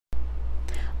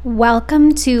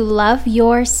Welcome to Love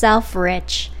Yourself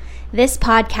Rich. This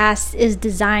podcast is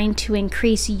designed to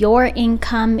increase your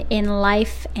income in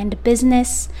life and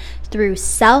business through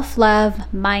self-love,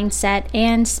 mindset,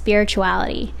 and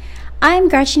spirituality. I'm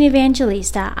Gretchen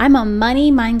Evangelista. I'm a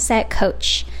money mindset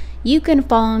coach. You can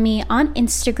follow me on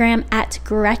Instagram at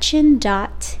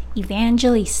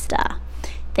Gretchen.evangelista.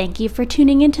 Thank you for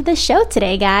tuning into the show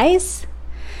today, guys.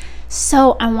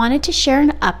 So I wanted to share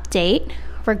an update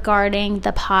regarding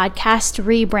the podcast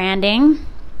rebranding.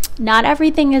 Not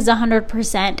everything is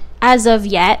 100% as of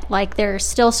yet. Like, there are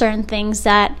still certain things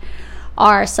that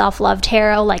are self-love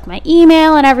tarot, like my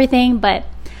email and everything,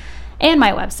 and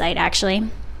my website actually.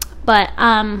 But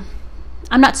I'm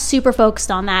not super focused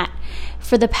on that.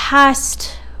 For the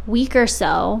past week or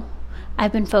so,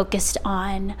 I've been focused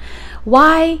on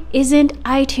why isn't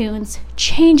iTunes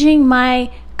changing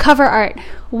my cover art?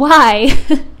 Why?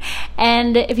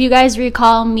 And if you guys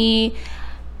recall me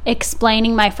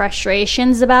explaining my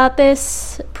frustrations about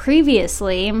this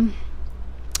previously,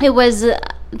 it was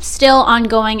still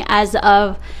ongoing as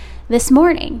of this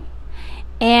morning.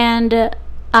 And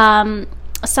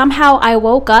somehow I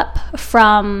woke up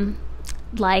from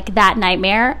like that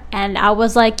nightmare and I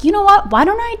was like, you know what? Why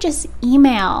don't I just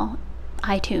email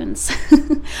iTunes?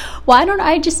 Why don't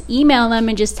I just email them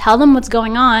and just tell them what's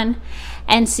going on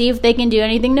and see if they can do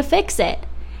anything to fix it?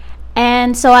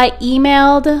 And so I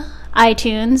emailed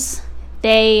iTunes.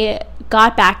 They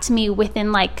got back to me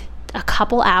within like a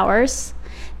couple hours.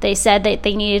 They said that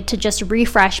they needed to just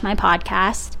refresh my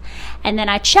podcast. And then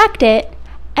I checked it,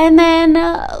 and then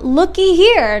looky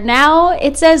here. Now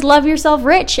it says Love Yourself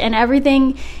Rich, and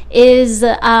everything is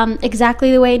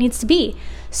exactly the way it needs to be.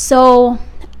 So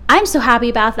I'm so happy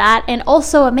about that. And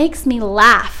also it makes me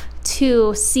laugh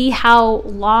to see how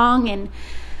long and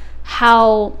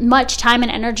how much time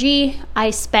and energy I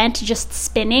spent just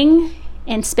spinning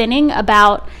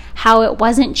about how it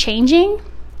wasn't changing.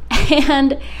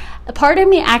 And a part of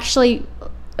me actually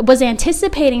was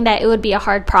anticipating that it would be a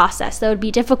hard process, that would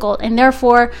be difficult, and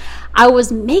therefore I was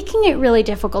making it really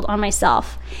difficult on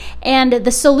myself. And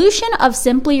the solution of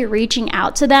simply reaching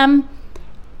out to them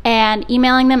and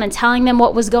emailing them and telling them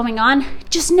what was going on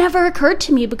just never occurred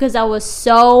to me because I was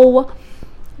so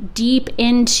deep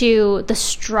into the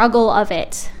struggle of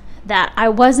it that I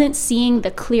wasn't seeing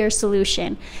the clear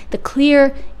solution, the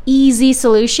clear, easy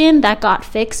solution that got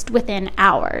fixed within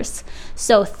hours.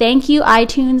 So thank you,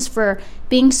 iTunes, for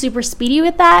being super speedy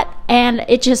with that. And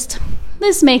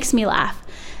this makes me laugh.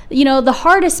 You know, the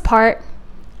hardest part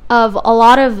of a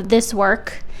lot of this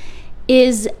work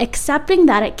is accepting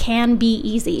that it can be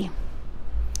easy.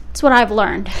 It's what I've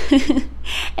learned.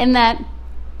 And that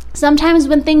sometimes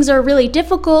when things are really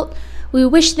difficult, we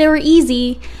wish they were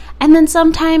easy. And then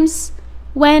sometimes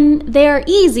when they're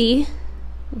easy,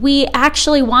 we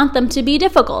actually want them to be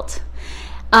difficult.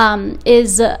 And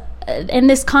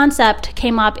this concept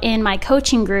came up in my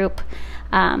coaching group.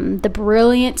 The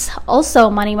brilliant, also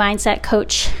money mindset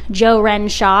coach, Jo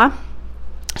Renshaw.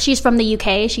 She's from the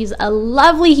UK. She's a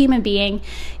lovely human being.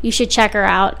 You should check her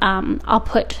out. I'll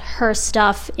put her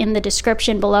stuff in the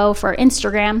description below for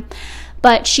Instagram.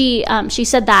 But she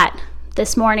said that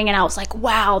this morning, and I was like,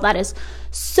 wow, that is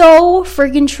so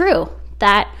freaking true,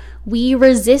 that we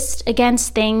resist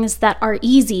against things that are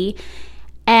easy,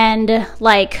 and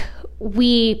like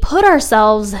we put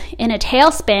ourselves in a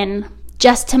tailspin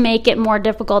just to make it more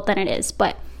difficult than it is.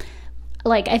 But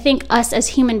like, I think us as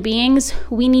human beings,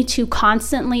 we need to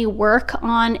constantly work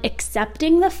on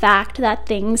accepting the fact that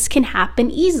things can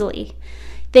happen easily.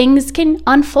 Things can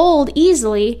unfold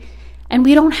easily, and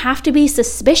we don't have to be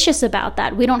suspicious about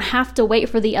that. We don't have to wait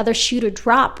for the other shoe to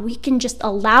drop. We can just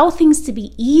allow things to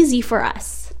be easy for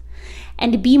us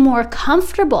and be more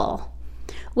comfortable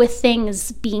with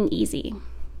things being easy.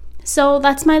 So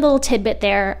that's my little tidbit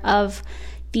there of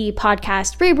the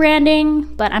podcast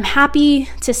rebranding, but I'm happy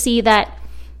to see that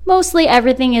mostly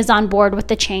everything is on board with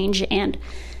the change, and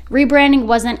rebranding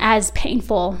wasn't as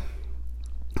painful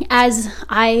as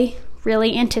I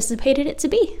really anticipated it to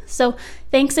be. So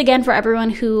thanks again for everyone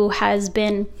who has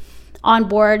been on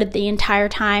board the entire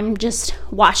time, just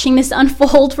watching this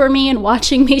unfold for me and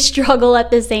watching me struggle at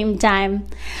the same time.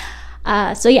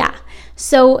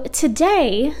 So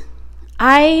today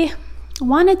I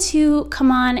wanted to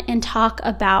come on and talk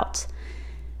about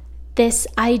this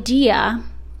idea.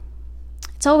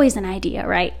 It's always an idea,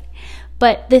 right?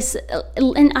 But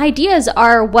ideas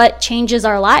are what changes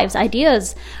our lives.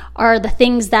 Ideas are the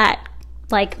things that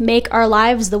like make our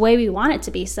lives the way we want it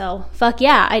to be. So fuck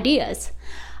yeah, ideas.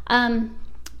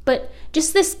 But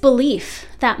just this belief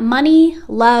that money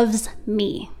loves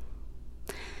me.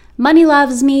 Money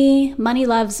loves me, money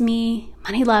loves me,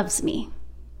 money loves me.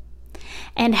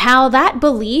 And how that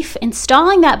belief,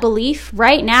 installing that belief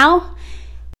right now,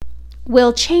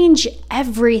 will change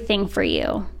everything for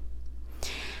you.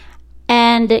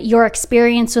 And your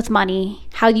experience with money,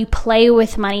 how you play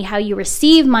with money, how you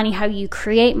receive money, how you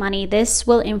create money, this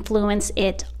will influence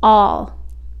it all.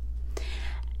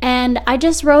 And I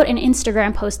just wrote an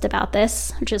Instagram post about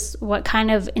this, which is what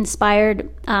kind of inspired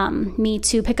me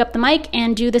to pick up the mic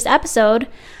and do this episode,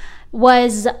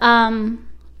 was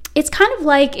it's kind of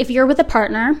like if you're with a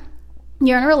partner,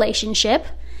 you're in a relationship,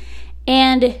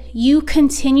 and you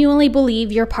continually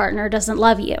believe your partner doesn't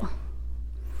love you.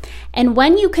 And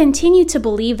when you continue to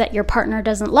believe that your partner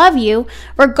doesn't love you,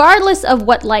 regardless of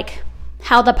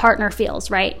how the partner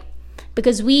feels, right?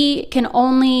 Because we can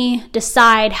only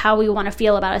decide how we want to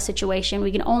feel about a situation.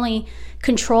 We can only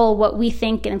control what we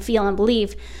think and feel and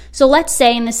believe. So let's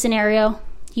say in this scenario,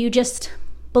 you just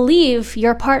believe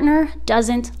your partner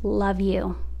doesn't love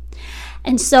you.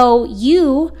 And so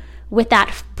you, with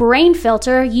that brain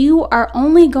filter, you are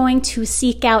only going to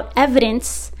seek out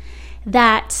evidence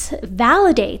that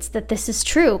validates that this is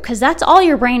true, because that's all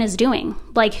your brain is doing.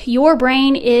 Like, your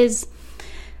brain is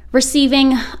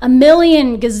receiving a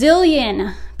million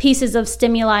gazillion pieces of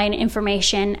stimuli and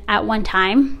information at one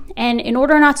time. And in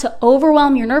order not to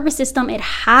overwhelm your nervous system, it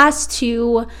has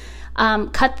to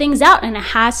cut things out, and it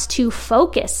has to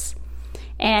focus,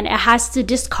 and it has to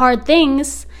discard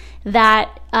things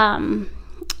that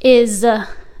is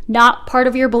not part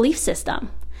of your belief system.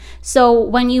 So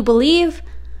when you believe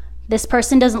this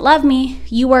person doesn't love me,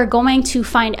 you are going to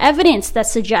find evidence that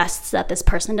suggests that this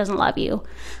person doesn't love you.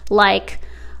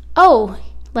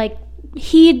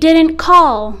 He didn't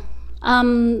call,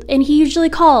 and he usually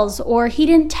calls, or he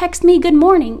didn't text me good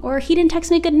morning, or he didn't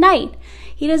text me good night.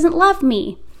 He doesn't love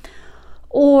me.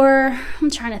 Or I'm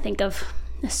trying to think of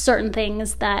certain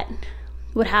things that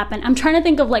would happen. I'm trying to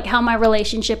think of how my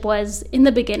relationship was in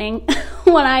the beginning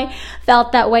when I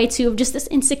felt that way too, of just this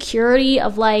insecurity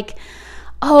of what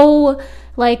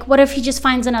if he just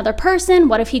finds another person?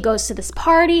 What if he goes to this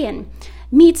party and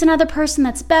meets another person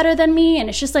that's better than me? And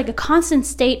it's just a constant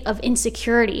state of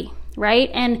insecurity,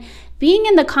 right? And being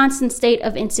in the constant state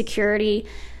of insecurity,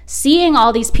 seeing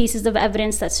all these pieces of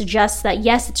evidence that suggests that,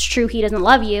 yes, it's true, he doesn't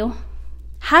love you,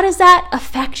 how does that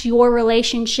affect your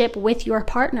relationship with your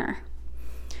partner?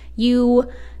 You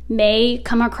may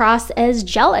come across as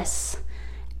jealous,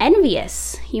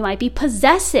 envious. You might be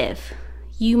possessive.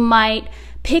 You might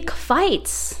pick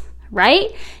fights,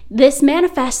 right? This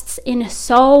manifests in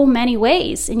so many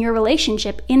ways in your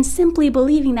relationship, in simply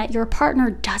believing that your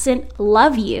partner doesn't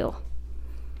love you.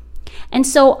 And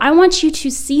so I want you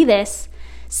to see this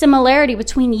similarity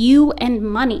between you and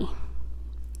money,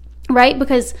 right?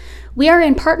 Because we are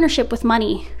in partnership with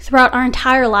money throughout our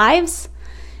entire lives.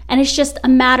 And it's just a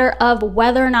matter of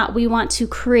whether or not we want to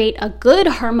create a good,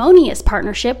 harmonious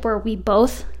partnership where we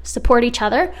both support each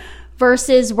other,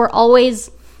 versus we're always,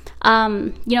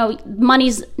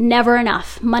 money's never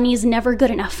enough. Money's never good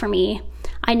enough for me.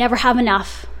 I never have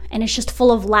enough. And it's just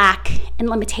full of lack and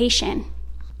limitation.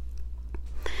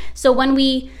 So when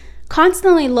we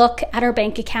constantly look at our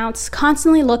bank accounts,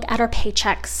 constantly look at our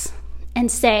paychecks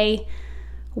and say,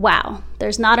 wow,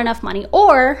 there's not enough money,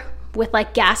 or with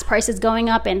gas prices going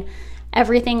up and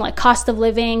everything, cost of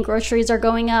living, groceries are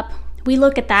going up, we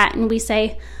look at that and we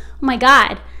say, oh my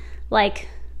God,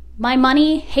 my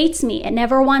money hates me. It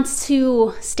never wants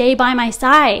to stay by my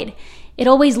side. It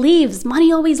always leaves.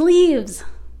 Money always leaves.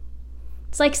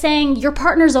 It's like saying your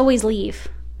partners always leave.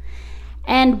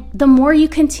 And the more you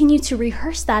continue to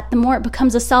rehearse that, the more it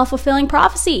becomes a self-fulfilling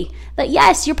prophecy that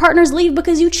yes, your partners leave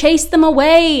because you chase them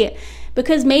away,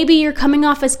 because maybe you're coming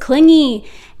off as clingy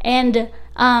and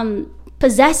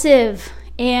possessive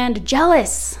and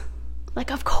jealous.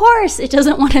 Of course it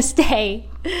doesn't want to stay.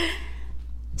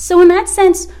 So in that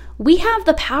sense, we have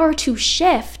the power to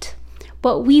shift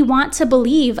what we want to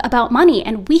believe about money.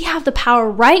 And we have the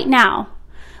power right now.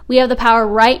 We have the power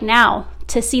right now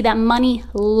to see that money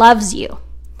loves you.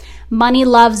 Money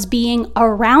loves being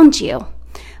around you.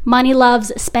 Money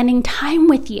loves spending time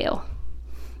with you.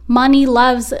 Money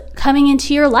loves coming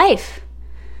into your life.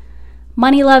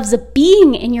 Money loves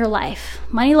being in your life.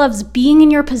 Money loves being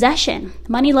in your possession.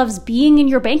 Money loves being in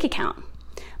your bank account.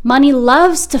 Money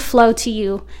loves to flow to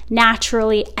you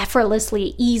naturally,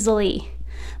 effortlessly, easily.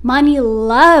 Money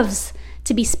loves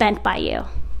to be spent by you.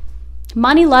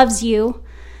 Money loves you,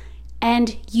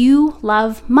 and you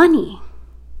love money.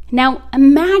 Now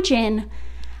imagine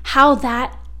how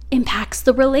that impacts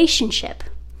the relationship.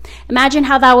 Imagine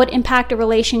how that would impact a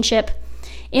relationship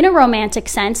in a romantic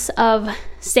sense of,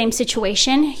 same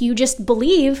situation, you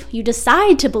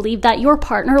decide to believe that your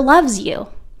partner loves you,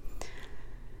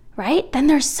 right? Then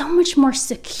there's so much more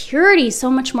security, so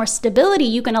much more stability.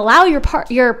 You can allow your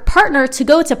partner to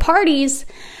go to parties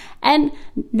and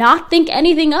not think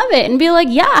anything of it and be like,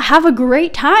 yeah, have a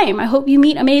great time. I hope you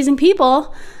meet amazing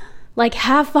people. Like,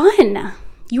 have fun.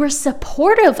 You are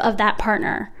supportive of that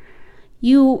partner.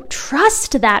 You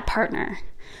trust that partner.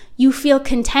 You feel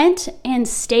content and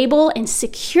stable and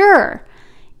secure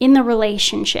in the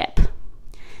relationship.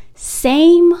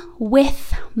 Same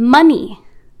with money.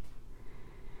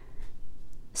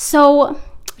 So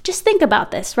just think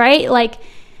about this, right? Like,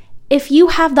 if you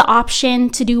have the option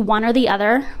to do one or the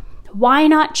other, why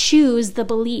not choose the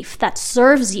belief that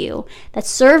serves you, that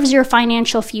serves your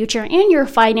financial future and your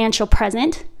financial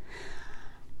present?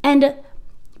 And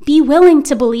be willing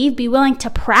to believe, be willing to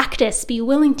practice, be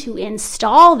willing to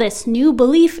install this new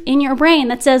belief in your brain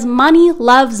that says, money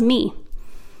loves me.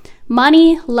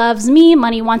 Money loves me.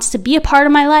 Money wants to be a part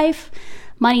of my life.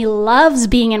 Money loves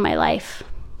being in my life.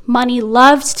 Money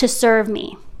loves to serve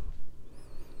me.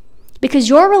 Because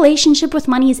your relationship with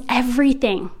money is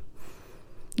everything.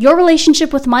 Your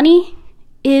relationship with money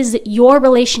is your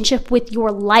relationship with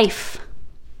your life.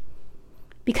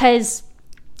 Because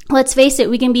let's face it,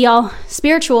 we can be all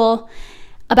spiritual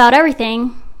about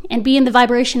everything and be in the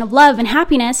vibration of love and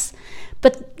happiness,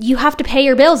 but you have to pay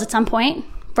your bills at some point,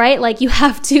 right? Like, you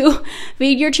have to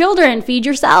feed your children, feed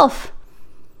yourself,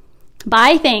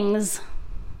 buy things.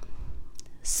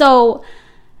 So,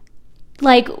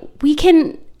 like,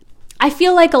 I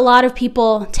feel like a lot of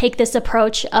people take this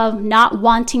approach of not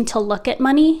wanting to look at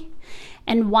money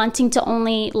and wanting to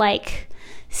only, like,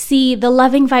 see the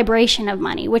loving vibration of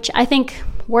money, which I think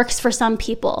works for some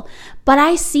people. But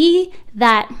I see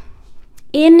that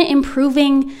in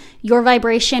improving your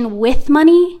vibration with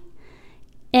money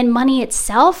and money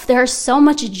itself, there's so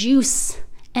much juice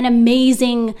and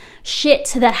amazing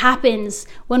shit that happens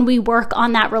when we work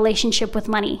on that relationship with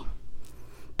money.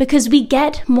 Because we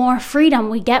get more freedom,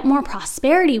 we get more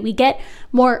prosperity, we get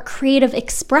more creative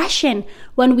expression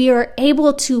when we are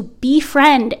able to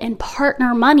befriend and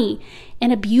partner money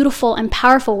in a beautiful and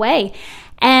powerful way.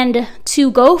 And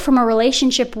to go from a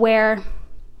relationship where,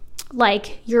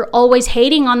 like, you're always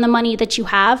hating on the money that you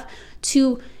have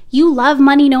to you love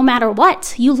money no matter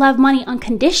what. You love money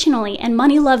unconditionally, and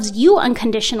money loves you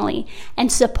unconditionally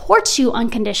and supports you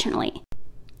unconditionally.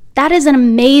 That is an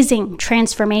amazing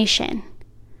transformation.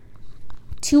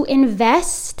 To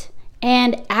invest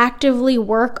and actively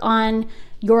work on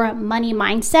your money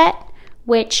mindset,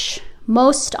 which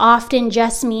most often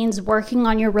just means working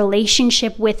on your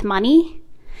relationship with money,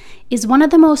 is one of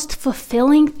the most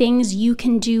fulfilling things you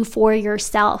can do for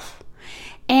yourself.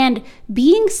 And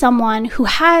being someone who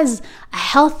has a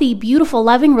healthy, beautiful,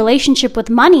 loving relationship with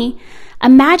money,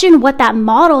 imagine what that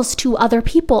models to other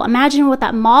people. Imagine what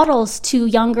that models to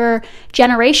younger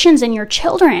generations and your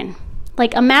children.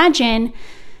 Like, imagine,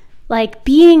 like,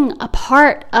 being a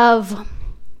part of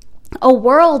a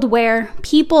world where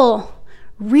people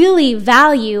really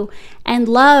value and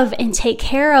love and take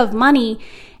care of money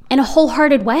in a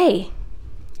wholehearted way.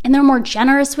 And they're more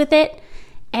generous with it,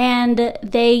 and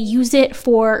they use it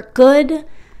for good.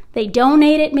 They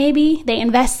donate it maybe. They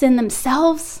invest in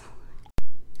themselves.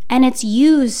 And it's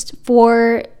used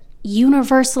for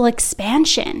universal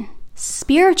expansion,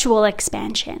 spiritual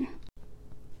expansion.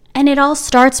 And it all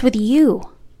starts with you.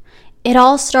 It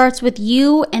all starts with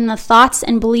you and the thoughts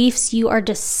and beliefs you are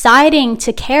deciding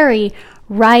to carry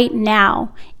right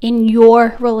now in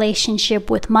your relationship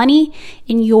with money,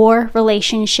 in your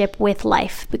relationship with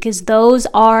life, because those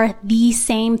are the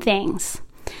same things.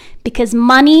 Because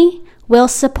money will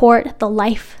support the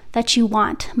life that you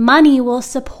want. Money will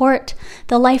support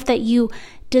the life that you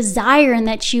desire and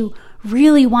that you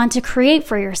really want to create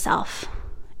for yourself.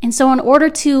 And so in order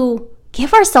to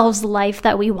give ourselves the life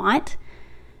that we want,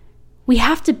 we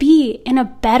have to be in a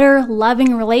better,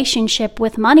 loving relationship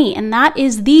with money. And that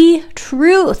is the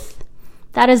truth.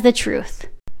 That is the truth.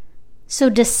 So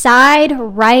decide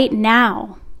right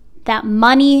now that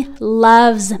money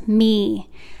loves me.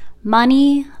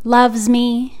 Money loves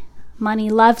me. Money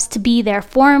loves to be there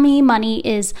for me. Money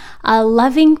is a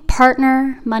loving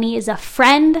partner. Money is a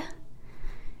friend.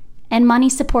 And money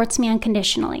supports me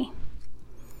unconditionally.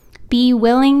 Be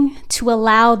willing to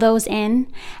allow those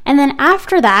in. And then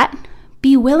after that,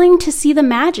 be willing to see the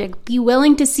magic. Be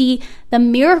willing to see the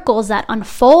miracles that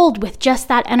unfold with just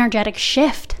that energetic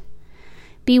shift.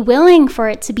 Be willing for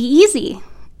it to be easy.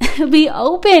 Be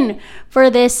open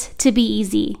for this to be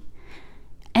easy.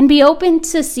 And be open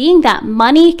to seeing that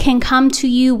money can come to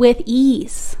you with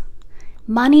ease.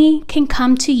 Money can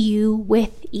come to you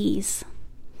with ease.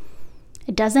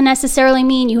 It doesn't necessarily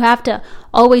mean you have to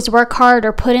always work hard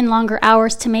or put in longer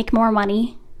hours to make more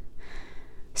money.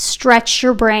 Stretch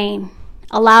your brain.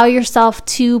 Allow yourself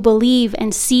to believe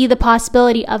and see the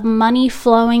possibility of money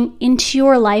flowing into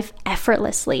your life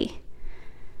effortlessly.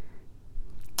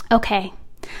 Okay.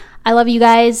 I love you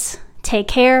guys. Take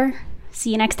care.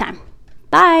 See you next time.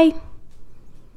 Bye.